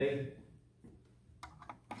It's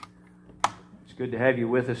good to have you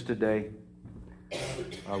with us today.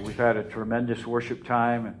 We've had a tremendous worship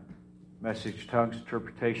time, message, tongues,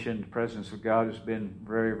 interpretation. The presence of God has been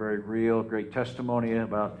very, very real. Great testimony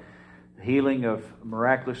about the healing of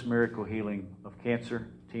miraculous miracle healing of cancer.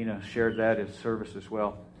 Tina shared that in service as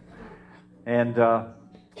well. And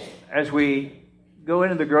as we go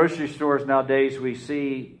into the grocery stores nowadays, we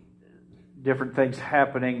see different things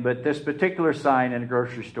happening, but this particular sign in a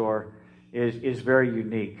grocery store is very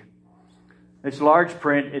unique. It's large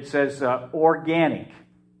print. It says organic.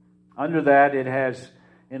 Under that, it has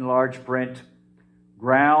in large print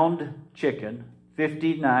ground chicken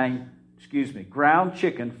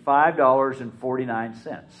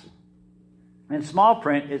 $5.49. In small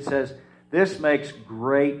print, it says this makes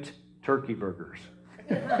great turkey burgers.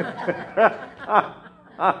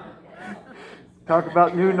 Talk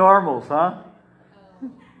about new normals, huh?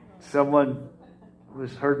 Someone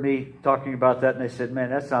heard me talking about that, and they said, "Man,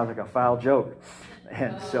 that sounds like a foul joke."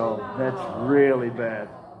 And so that's really bad,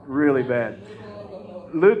 really bad.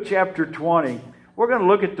 Luke chapter 20, we're going to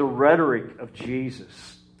look at the rhetoric of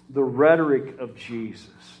Jesus. The rhetoric of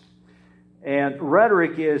Jesus. And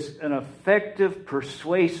rhetoric is an effective,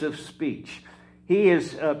 persuasive speech. He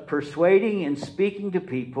is persuading and speaking to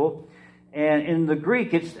people. And in the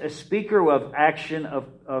Greek, it's a speaker of action, of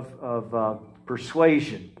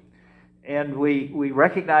persuasion. And we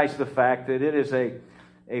recognize the fact that it is a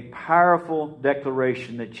powerful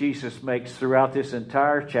declaration that Jesus makes throughout this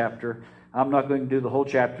entire chapter. I'm not going to do the whole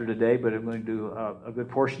chapter today, but I'm going to do a good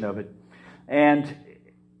portion of it. And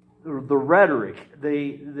the rhetoric,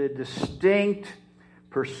 the distinct,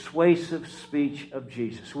 persuasive speech of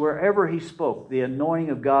Jesus. Wherever he spoke, the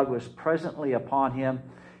anointing of God was presently upon him,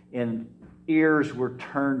 and ears were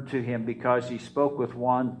turned to him because he spoke with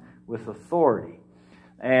one with authority.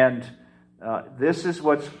 And this is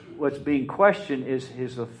what's being questioned is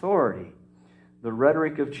his authority. The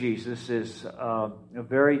rhetoric of Jesus is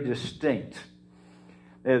very distinct.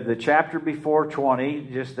 The chapter before 20,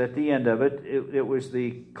 just at the end of it, it was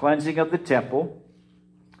the cleansing of the temple.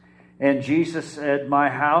 And Jesus said, "My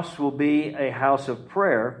house will be a house of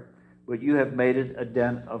prayer, but you have made it a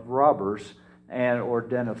den of robbers," or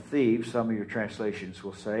den of thieves, some of your translations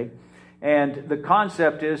will say. And the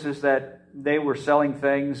concept is that they were selling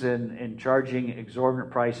things and charging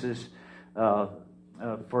exorbitant prices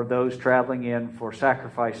for those traveling in for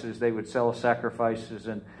sacrifices. They would sell sacrifices,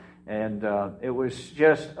 and it was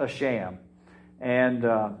just a sham. And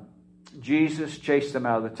Jesus chased them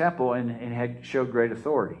out of the temple and had showed great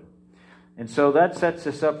authority. And so that sets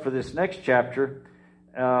us up for this next chapter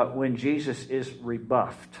when Jesus is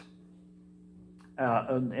rebuffed.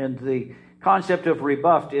 And the concept of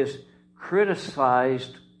rebuffed is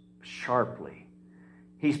criticized sharply.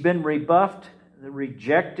 He's been rebuffed,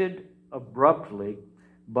 rejected abruptly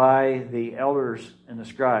by the elders and the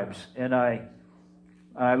scribes. And I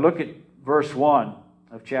look at verse 1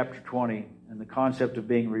 of chapter 20 and the concept of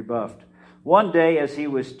being rebuffed. "One day as he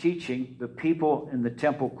was teaching the people in the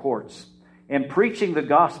temple courts and preaching the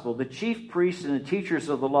gospel, the chief priests and the teachers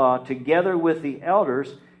of the law, together with the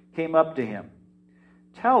elders, came up to him.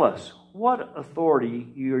 'Tell us, what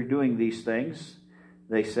authority you are doing these things?'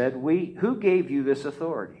 They said, 'Who gave you this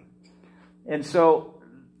authority?'" And so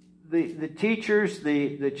the teachers,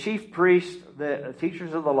 the chief priests, the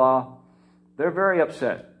teachers of the law, they're very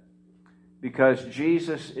upset because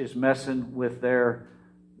Jesus is messing with their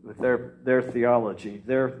theology,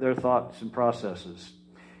 their thoughts and processes.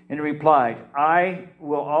 And he replied, "I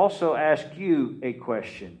will also ask you a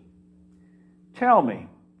question. Tell me,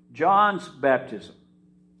 John's baptism,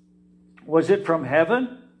 was it from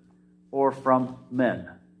heaven or from men?"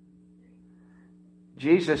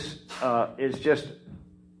 Jesus is just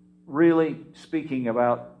really speaking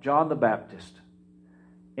about John the Baptist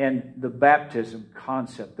and the baptism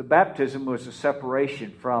concept. The baptism was a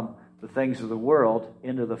separation from the things of the world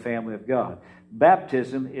into the family of God.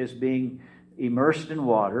 Baptism is being immersed in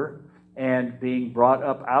water and being brought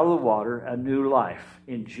up out of the water, a new life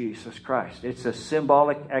in Jesus Christ. It's a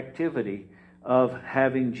symbolic activity of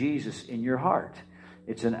having Jesus in your heart.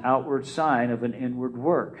 It's an outward sign of an inward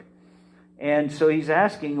work. And so he's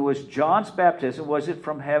asking, was John's baptism, was it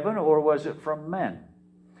from heaven or was it from men?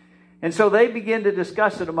 And so they begin to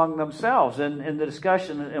discuss it among themselves. And in the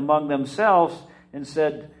discussion among themselves, and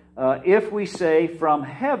said, if we say from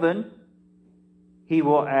heaven, he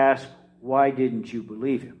will ask, why didn't you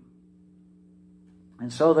believe him?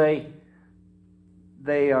 And so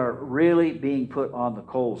they are really being put on the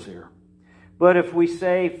coals here. But if we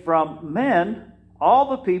say from men, all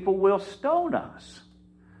the people will stone us,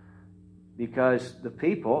 because the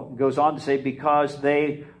people, goes on to say, because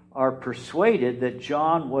they are persuaded that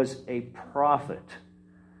John was a prophet.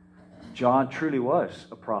 John truly was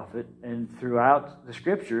a prophet, and throughout the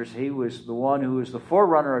Scriptures, he was the one who was the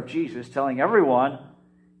forerunner of Jesus, telling everyone,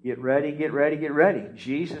 get ready, get ready, get ready.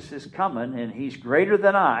 Jesus is coming, and he's greater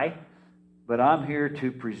than I, but I'm here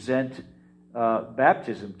to present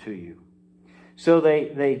baptism to you. So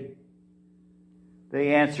they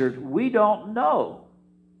answered, we don't know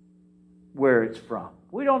where it's from.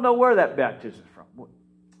 We don't know where that baptism is from.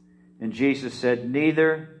 And Jesus said,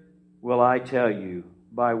 neither will I tell you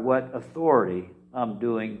by what authority I'm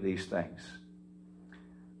doing these things.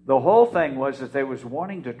 The whole thing was that they was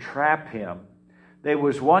wanting to trap him. They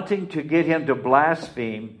was wanting to get him to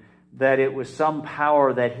blaspheme that it was some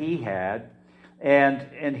power that he had.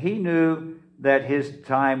 And he knew that his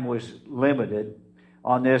time was limited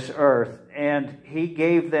on this earth. And he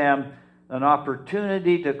gave them an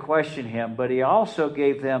opportunity to question him, but he also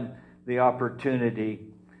gave them the opportunity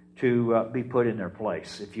to be put in their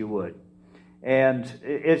place, if you would. And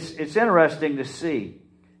it's interesting to see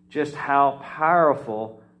just how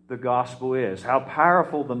powerful the gospel is, how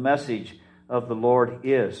powerful the message of the Lord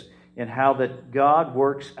is, and how that God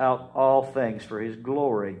works out all things for his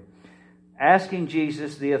glory. Asking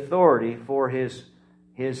Jesus the authority for his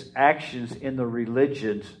actions in the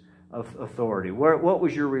religions of authority. What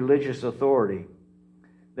was your religious authority?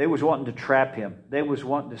 They was wanting to trap him. They was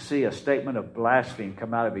wanting to see a statement of blasphemy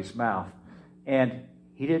come out of his mouth. And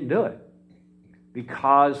he didn't do it.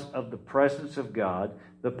 Because of the presence of God,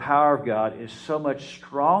 the power of God is so much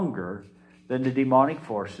stronger than the demonic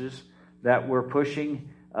forces that were pushing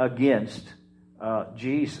against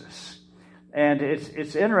Jesus. And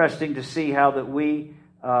it's interesting to see how that we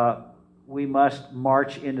must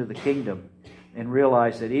march into the kingdom and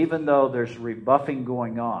realize that even though there's rebuffing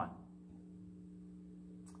going on,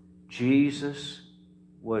 Jesus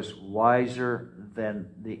was wiser than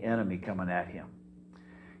the enemy coming at him.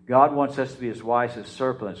 God wants us to be as wise as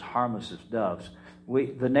serpents, harmless as doves.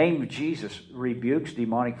 The name of Jesus rebukes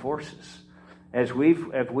demonic forces. As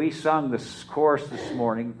we sung this chorus this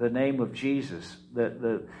morning, the name of Jesus,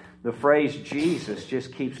 the phrase Jesus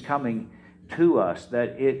just keeps coming to us,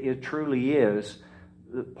 that it truly is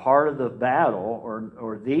part of the battle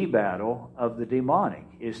or the battle of the demonic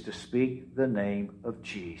is to speak the name of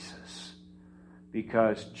Jesus.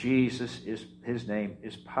 Because Jesus his name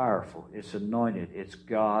is powerful. It's anointed. It's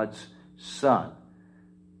God's Son,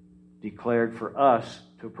 declared for us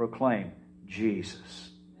to proclaim Jesus.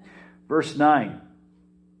 Verse 9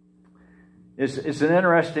 is an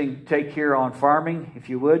interesting take here on farming, if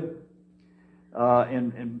you would,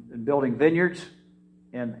 in building vineyards.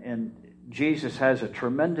 And Jesus has a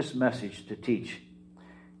tremendous message to teach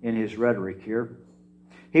in his rhetoric here.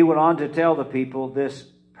 He went on to tell the people this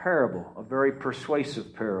parable, a very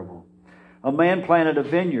persuasive parable. A man planted a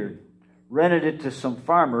vineyard, rented it to some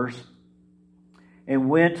farmers, and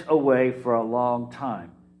went away for a long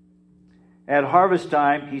time. At harvest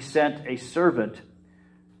time, he sent a servant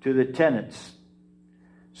to the tenants,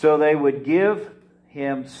 so they would give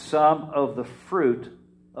him some of the fruit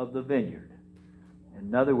of the vineyard.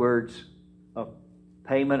 In other words, a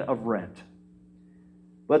payment of rent.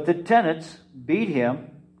 But the tenants beat him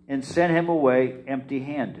and sent him away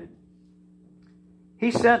empty-handed.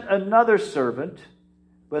 He sent another servant,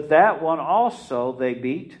 but that one also they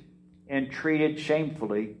beat and treated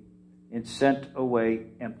shamefully and sent away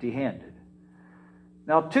empty-handed.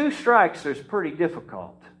 Now, 2 strikes is pretty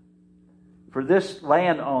difficult for this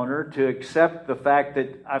landowner to accept the fact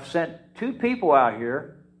that I've sent 2 people out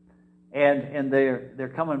here and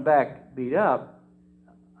they're coming back beat up.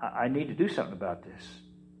 I need to do something about this.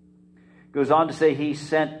 Goes on to say he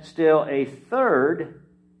sent still a third,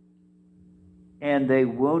 and they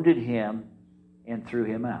wounded him and threw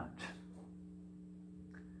him out.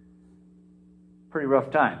 Pretty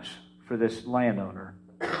rough times for this landowner.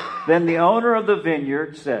 Then the owner of the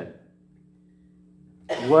vineyard said,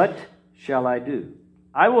 "What shall I do?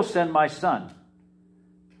 I will send my son,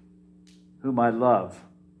 whom I love.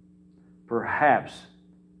 Perhaps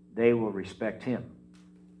they will respect him."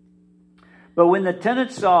 But when the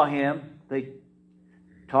tenants saw him, they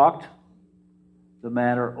talked the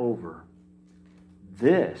matter over.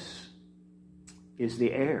 "This is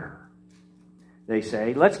the heir," they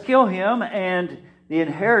say. "Let's kill him and the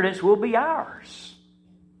inheritance will be ours."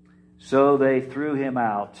 So they threw him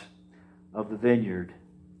out of the vineyard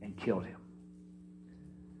and killed him.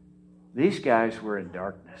 These guys were in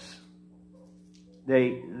darkness.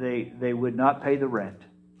 They would not pay the rent.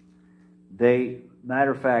 They,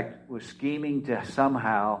 matter of fact, was scheming to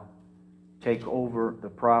somehow take over the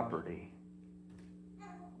property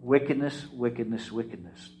wickedness, wickedness,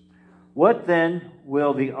 wickedness. What then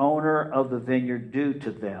will the owner of the vineyard do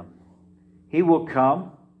to them? He will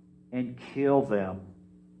come and kill them.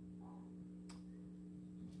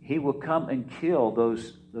 He will come and kill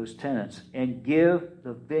those tenants and give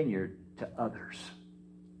the vineyard to others.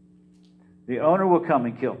 The owner will come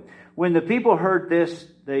and kill. When the people heard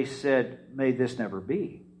this, they said, "May this never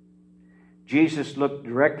be." Jesus looked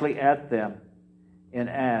directly at them and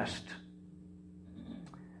asked,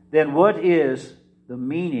 "Then what is the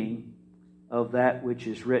meaning of that which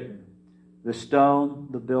is written? The stone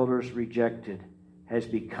the builders rejected has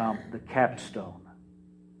become the capstone.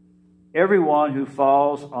 Everyone who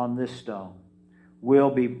falls on this stone will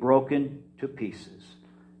be broken to pieces,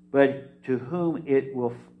 but to whom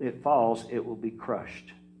it falls, it will be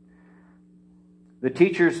crushed." The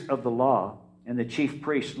teachers of the law and the chief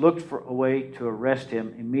priests looked for a way to arrest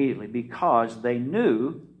him immediately, because they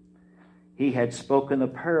knew he had spoken the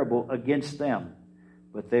parable against them.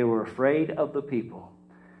 But they were afraid of the people,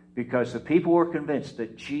 because the people were convinced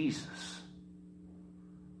that Jesus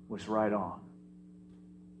was right on.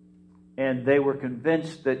 And they were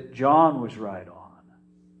convinced that John was right on.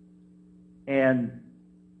 And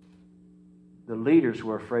the leaders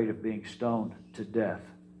were afraid of being stoned to death.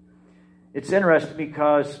 It's interesting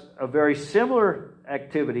because a very similar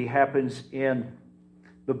activity happens in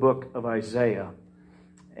the book of Isaiah.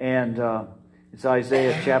 And it's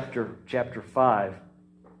Isaiah chapter 5.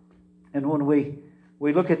 And when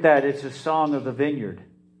we look at that, it's a song of the vineyard.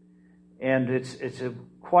 And it's a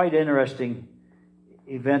quite interesting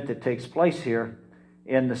event that takes place here,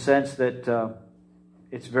 in the sense that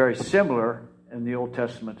it's very similar in the Old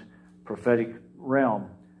Testament prophetic realm.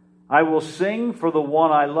 "I will sing for the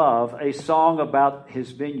one I love a song about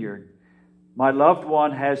his vineyard. My loved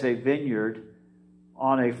one has a vineyard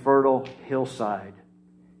on a fertile hillside.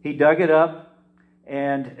 He dug it up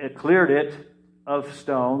and cleared it of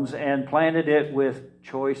stones and planted it with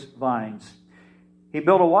choice vines. He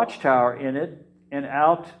built a watchtower in it and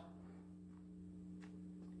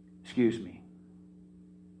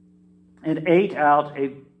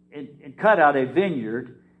cut out a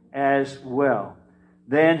vineyard as well.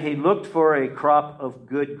 Then he looked for a crop of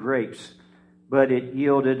good grapes, but it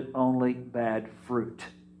yielded only bad fruit.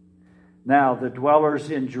 Now the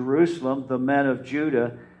dwellers in Jerusalem, the men of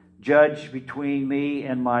Judah, judge between me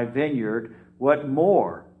and my vineyard. What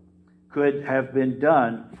more could have been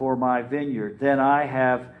done for my vineyard than I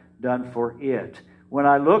have done for it? When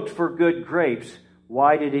I looked for good grapes,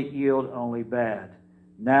 why did it yield only bad?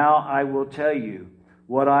 Now I will tell you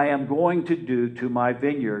what I am going to do to my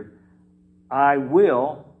vineyard. I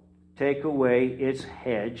will take away its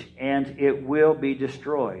hedge, and it will be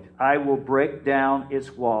destroyed. I will break down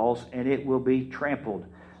its walls, and it will be trampled.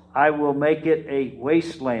 I will make it a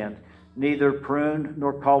wasteland, neither pruned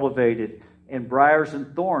nor cultivated, and briars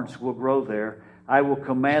and thorns will grow there. I will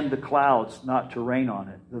command the clouds not to rain on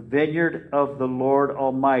it. The vineyard of the Lord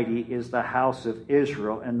Almighty is the house of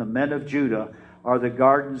Israel, and the men of Judah are the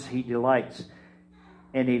gardens he delights.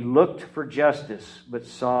 And he looked for justice, but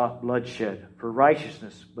saw bloodshed, for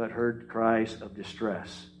righteousness, but heard cries of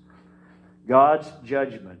distress." God's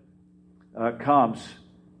judgment comes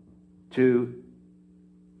to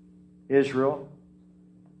Israel,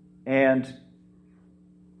 and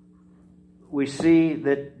we see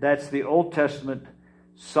that that's the Old Testament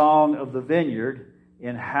song of the vineyard,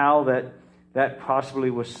 and how that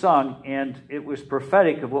possibly was sung, and it was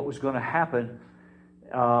prophetic of what was going to happen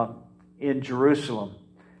in Jerusalem.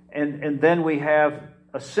 And then we have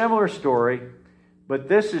a similar story, but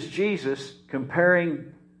this is Jesus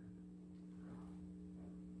comparing,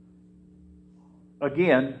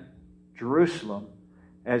 again, Jerusalem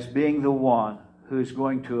as being the one who's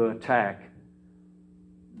going to attack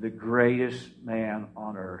the greatest man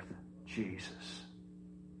on earth, Jesus.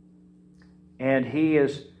 And he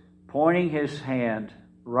is pointing his hand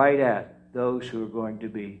right at those who are going to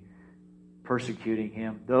be persecuting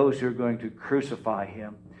him, those who are going to crucify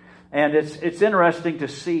him. And it's interesting to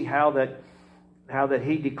see how that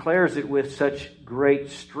he declares it with such great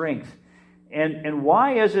strength. And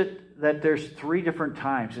why is it that there's three different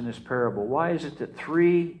times in this parable? Why is it that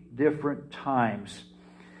three different times?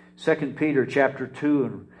 2 Peter chapter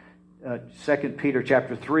 2 and 2 Peter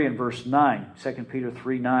chapter 3 and verse 9. 2 Peter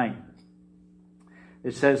 3:9.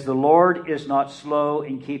 It says, "The Lord is not slow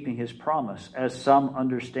in keeping his promise, as some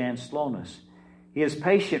understand slowness. He is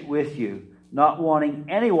patient with you, not wanting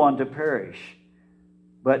anyone to perish,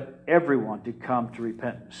 but everyone to come to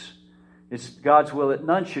repentance." It's God's will that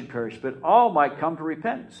none should perish, but all might come to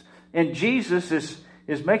repentance. And Jesus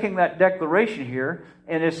is making that declaration here,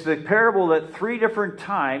 and it's the parable that three different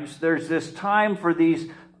times there's this time for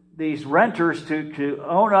these these renters to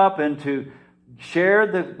own up and to share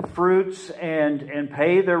the fruits and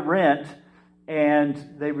pay their rent,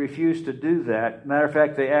 and they refuse to do that. Matter of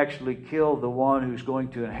fact, they actually kill the one who's going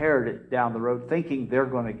to inherit it down the road, thinking they're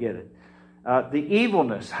going to get it. The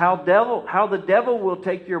evilness, how the devil will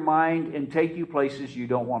take your mind and take you places you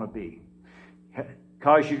don't want to be,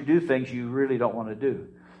 cause you to do things you really don't want to do.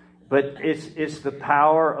 But it's the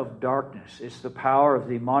power of darkness. It's the power of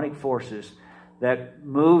demonic forces that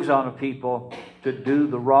moves on a people to do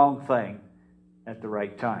the wrong thing at the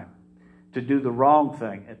right time. To do the wrong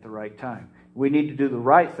thing at the right time. We need to do the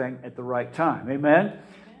right thing at the right time. Amen?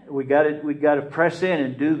 We got to press in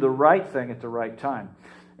and do the right thing at the right time.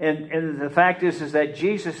 And the fact is that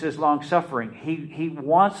Jesus is long-suffering. He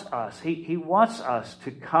wants us. He wants us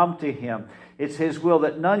to come to Him. It's His will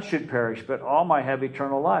that none should perish, but all might have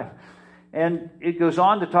eternal life. And it goes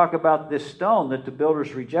on to talk about this stone that the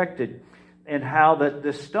builders rejected, and how that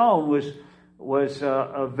the stone was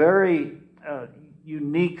a very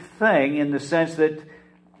unique thing, in the sense that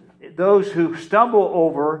those who stumble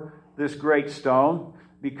over this great stone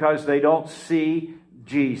because they don't see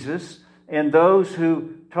Jesus, and those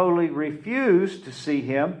who totally refuse to see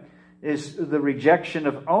Him, is the rejection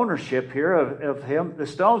of ownership here of Him. The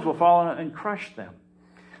stones will fall and crush them.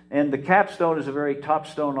 And the capstone is a very top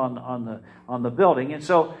stone on the building. And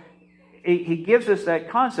so he gives us that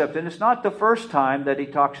concept. And it's not the first time that he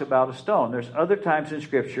talks about a stone. There's other times in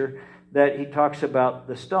Scripture that he talks about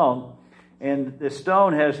the stone. And the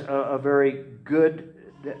stone has a very good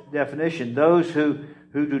definition. Those who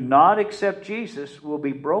do not accept Jesus will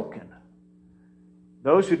be broken.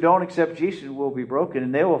 Those who don't accept Jesus will be broken,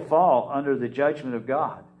 and they will fall under the judgment of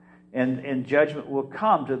God. And judgment will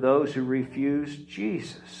come to those who refuse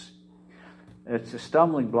Jesus. It's a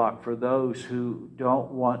stumbling block for those who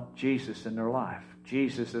don't want Jesus in their life.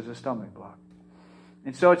 Jesus is a stumbling block.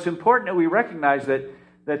 And so it's important that we recognize that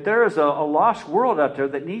there is a lost world out there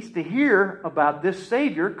that needs to hear about this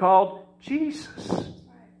Savior called Jesus.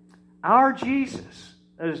 Our Jesus.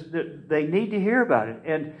 They need to hear about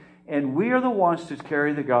it. And we are the ones to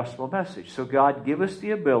carry the gospel message. So God, give us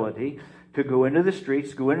the ability to go into the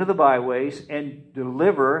streets, go into the byways, and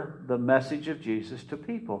deliver the message of Jesus to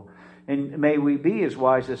people. And may we be as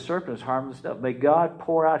wise as serpents, harmless doves. May God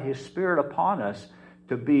pour out His Spirit upon us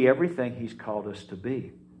to be everything He's called us to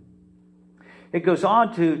be. It goes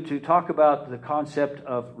on to talk about the concept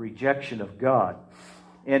of rejection of God.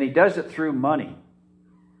 And he does it through money.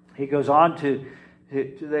 He goes on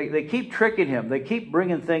they keep tricking Him. They keep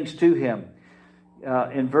bringing things to Him.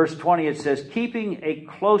 In verse 20 it says, keeping a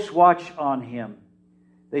close watch on Him,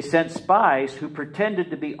 they sent spies who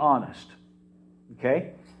pretended to be honest.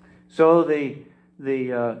 Okay? So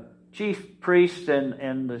the chief priests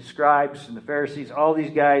and the scribes and the Pharisees, all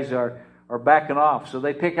these guys are backing off. So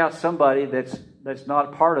they pick out somebody that's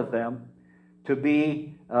not part of them to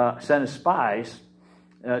be sent as spies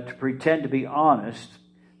to pretend to be honest.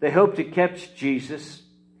 They hope to catch Jesus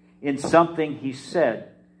in something He said,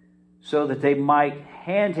 so that they might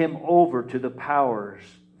hand Him over to the powers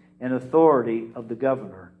and authority of the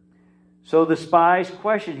governor. So the spies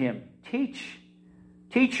question Him,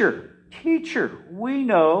 Teacher, we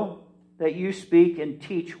know that you speak and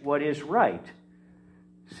teach what is right.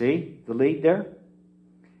 See the lead there?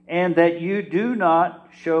 And that you do not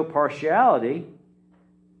show partiality,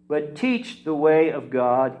 but teach the way of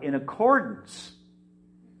God in accordance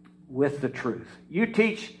with the truth. You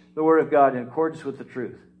teach the Word of God in accordance with the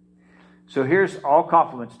truth. So here's all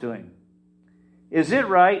compliments to Him. Is it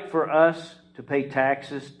right for us to pay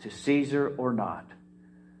taxes to Caesar or not?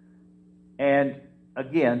 And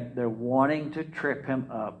again, they're wanting to trip Him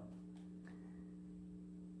up.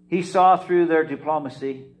 He saw through their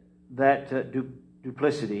diplomacy that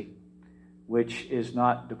duplicity, which is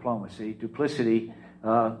not diplomacy. Duplicity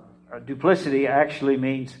actually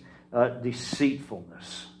means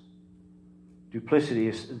deceitfulness. Duplicity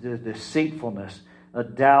is the deceitfulness, a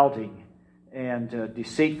doubting, and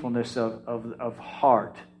deceitfulness of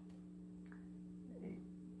heart.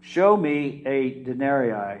 Show me a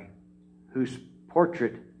denarii whose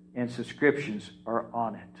portrait and subscriptions are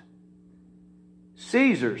on it.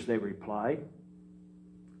 Caesar's, they replied.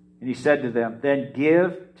 And he said to them, then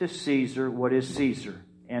give to Caesar what is Caesar,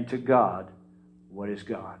 and to God what is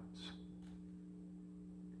God's.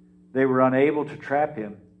 They were unable to trap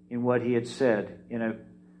Him in what He had said in a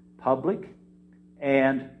public,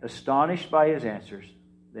 and astonished by His answers,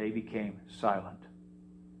 they became silent.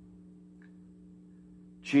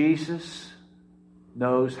 Jesus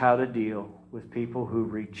knows how to deal with people who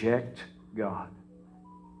reject God.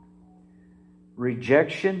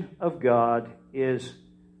 Rejection of God is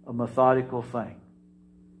a methodical thing.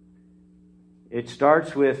 It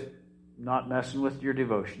starts with not messing with your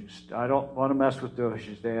devotions. I don't want to mess with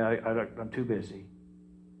devotions today. I'm too busy.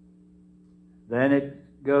 Then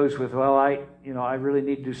it goes with, well, I really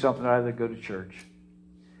need to do something other than go to church.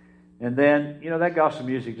 And then, that gospel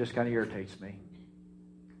music just kind of irritates me.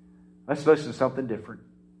 Let's listen to something different.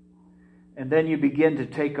 And then you begin to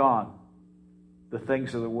take on the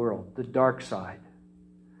things of the world, the dark side.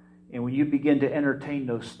 And when you begin to entertain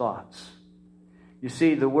those thoughts, you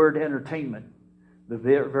see the word entertainment, the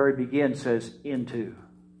very begin says into.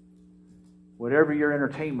 Whatever your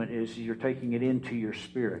entertainment is, you're taking it into your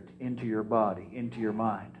spirit, into your body, into your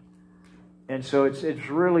mind. And so it's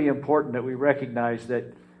really important that we recognize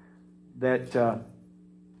that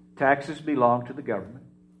taxes belong to the government.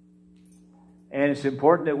 And it's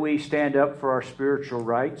important that we stand up for our spiritual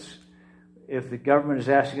rights. If the government is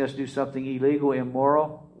asking us to do something illegal,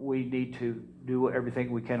 immoral, we need to do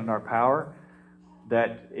everything we can in our power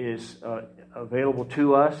that is available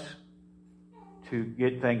to us to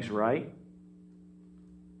get things right.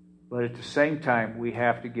 But at the same time, we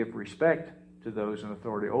have to give respect to those in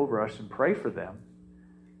authority over us and pray for them.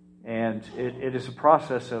 And it is a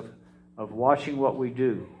process of watching what we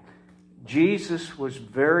do. Jesus was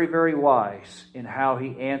very, very wise in how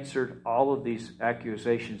he answered all of these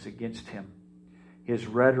accusations against him. His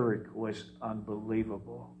rhetoric was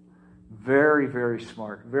unbelievable. Very, very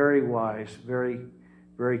smart, very wise, very,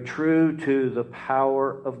 very true to the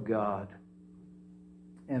power of God.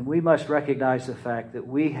 And we must recognize the fact that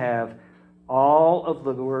we have all of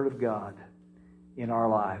the Word of God in our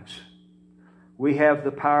lives. We have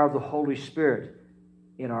the power of the Holy Spirit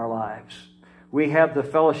in our lives. We have the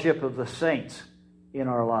fellowship of the saints in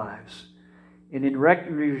our lives. And in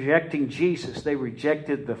rejecting Jesus, they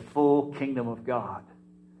rejected the full kingdom of God.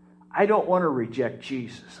 I don't want to reject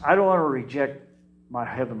Jesus. I don't want to reject my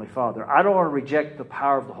Heavenly Father. I don't want to reject the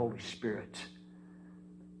power of the Holy Spirit.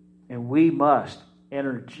 And we must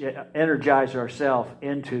energize ourselves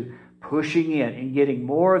into pushing in and getting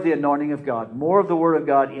more of the anointing of God, more of the Word of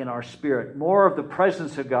God in our spirit, more of the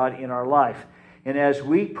presence of God in our life. And as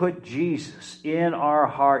we put Jesus in our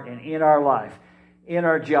heart and in our life, in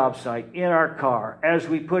our job site, in our car, as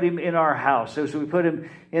we put Him in our house, as we put Him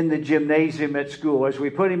in the gymnasium at school, as we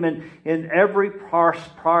put Him in every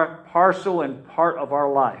parcel and part of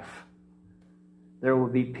our life, there will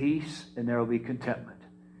be peace and there will be contentment.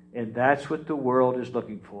 And that's what the world is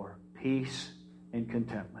looking for, peace and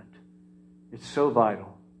contentment. It's so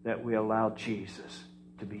vital that we allow Jesus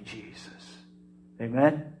to be Jesus.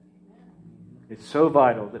 Amen? It's so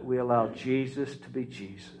vital that we allow Jesus to be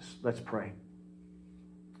Jesus. Let's pray.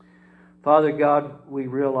 Father God, we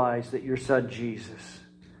realize that your Son Jesus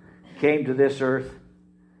came to this earth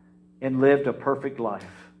and lived a perfect life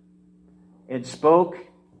and spoke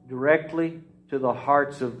directly to the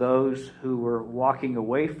hearts of those who were walking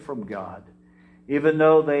away from God. Even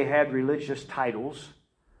though they had religious titles,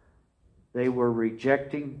 they were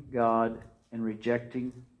rejecting God and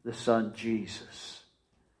rejecting the Son Jesus.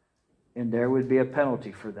 And there would be a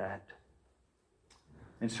penalty for that.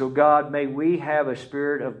 And so, God, may we have a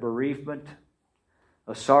spirit of bereavement,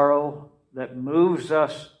 a sorrow that moves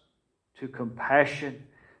us to compassion,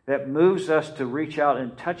 that moves us to reach out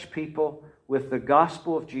and touch people with the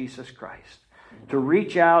gospel of Jesus Christ. To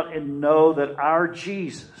reach out and know that our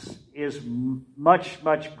Jesus is much,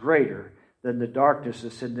 much greater than the darkness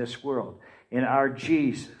that's in this world. And our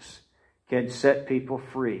Jesus can set people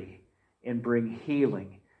free and bring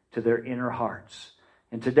healing to their inner hearts.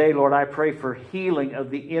 And today, Lord, I pray for healing of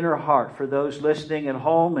the inner heart for those listening at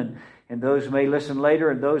home and those who may listen later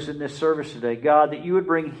and those in this service today. God, that you would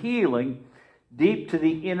bring healing deep to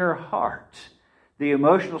the inner heart, the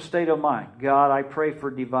emotional state of mind. God, I pray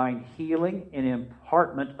for divine healing and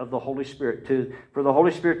impartment of the Holy Spirit, for the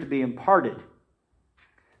Holy Spirit to be imparted,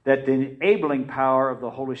 that the enabling power of the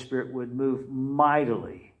Holy Spirit would move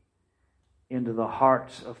mightily into the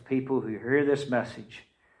hearts of people who hear this message,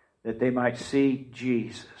 that they might see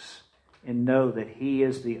Jesus and know that He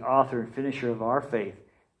is the author and finisher of our faith,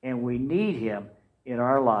 and we need Him in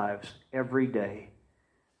our lives every day.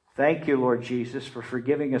 Thank you, Lord Jesus, for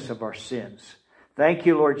forgiving us of our sins. Thank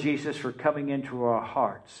you, Lord Jesus, for coming into our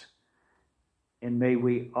hearts. And may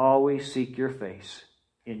we always seek your face.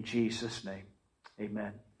 In Jesus' name,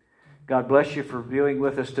 amen. God bless you for viewing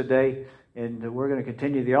with us today. And we're going to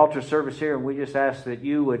continue the altar service here, and we just ask that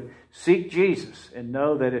you would seek Jesus and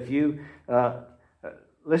know that if you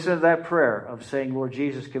listen to that prayer of saying, Lord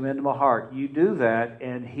Jesus, come into my heart, you do that,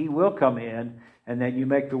 and He will come in, and then you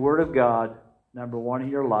make the Word of God number one in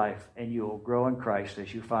your life, and you will grow in Christ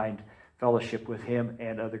as you find fellowship with Him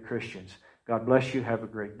and other Christians. God bless you. Have a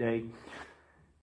great day.